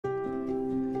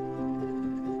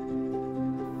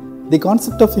The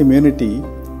concept of immunity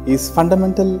is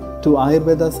fundamental to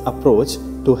Ayurveda's approach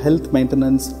to health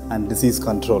maintenance and disease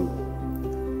control.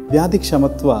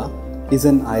 Vyadhikshamatva is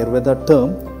an Ayurveda term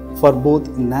for both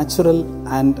natural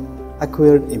and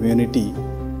acquired immunity,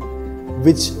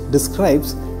 which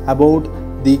describes about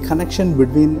the connection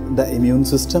between the immune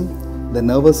system, the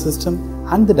nervous system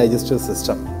and the digestive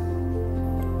system.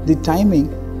 The timing,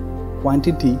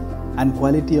 quantity and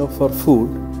quality of our food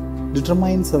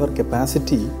determines our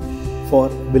capacity for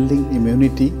building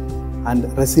immunity and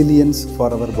resilience for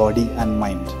our body and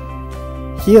mind.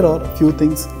 Here are few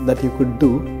things that you could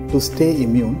do to stay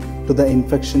immune to the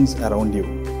infections around you.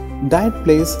 Diet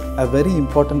plays a very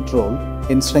important role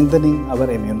in strengthening our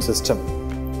immune system.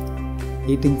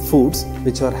 Eating foods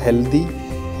which are healthy,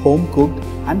 home cooked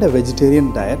and a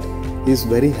vegetarian diet is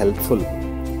very helpful.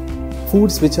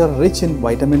 Foods which are rich in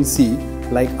vitamin C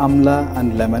like amla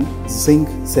and lemon, zinc,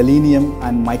 selenium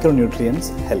and micronutrients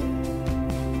help.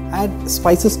 Add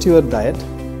spices to your diet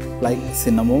like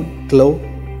cinnamon, clove,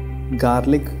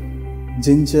 garlic,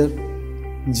 ginger,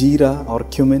 jeera or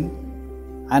cumin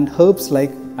and herbs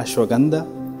like ashwagandha,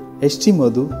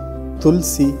 eshtimadhu,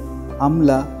 tulsi,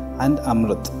 amla and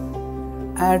amrit.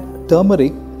 Add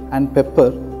turmeric and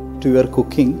pepper to your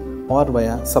cooking or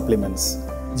via supplements.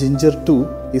 Ginger too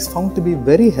is found to be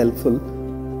very helpful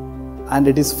and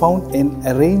it is found in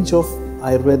a range of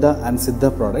Ayurveda and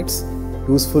Siddha products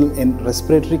useful in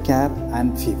respiratory care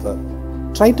and fever.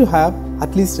 Try to have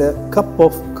at least a cup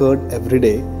of curd every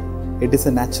day. It is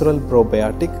a natural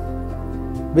probiotic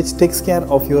which takes care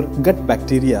of your gut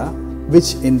bacteria,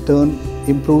 which in turn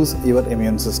improves your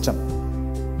immune system.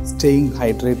 Staying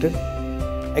hydrated,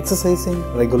 exercising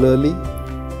regularly,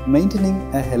 maintaining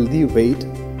a healthy weight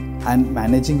and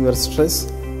managing your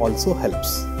stress also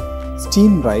helps.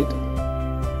 Steam right,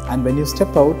 and when you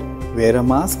step out, wear a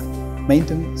mask,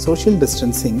 maintain social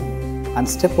distancing and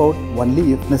step out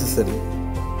only if necessary.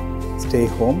 Stay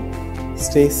home,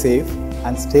 stay safe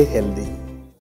and stay healthy.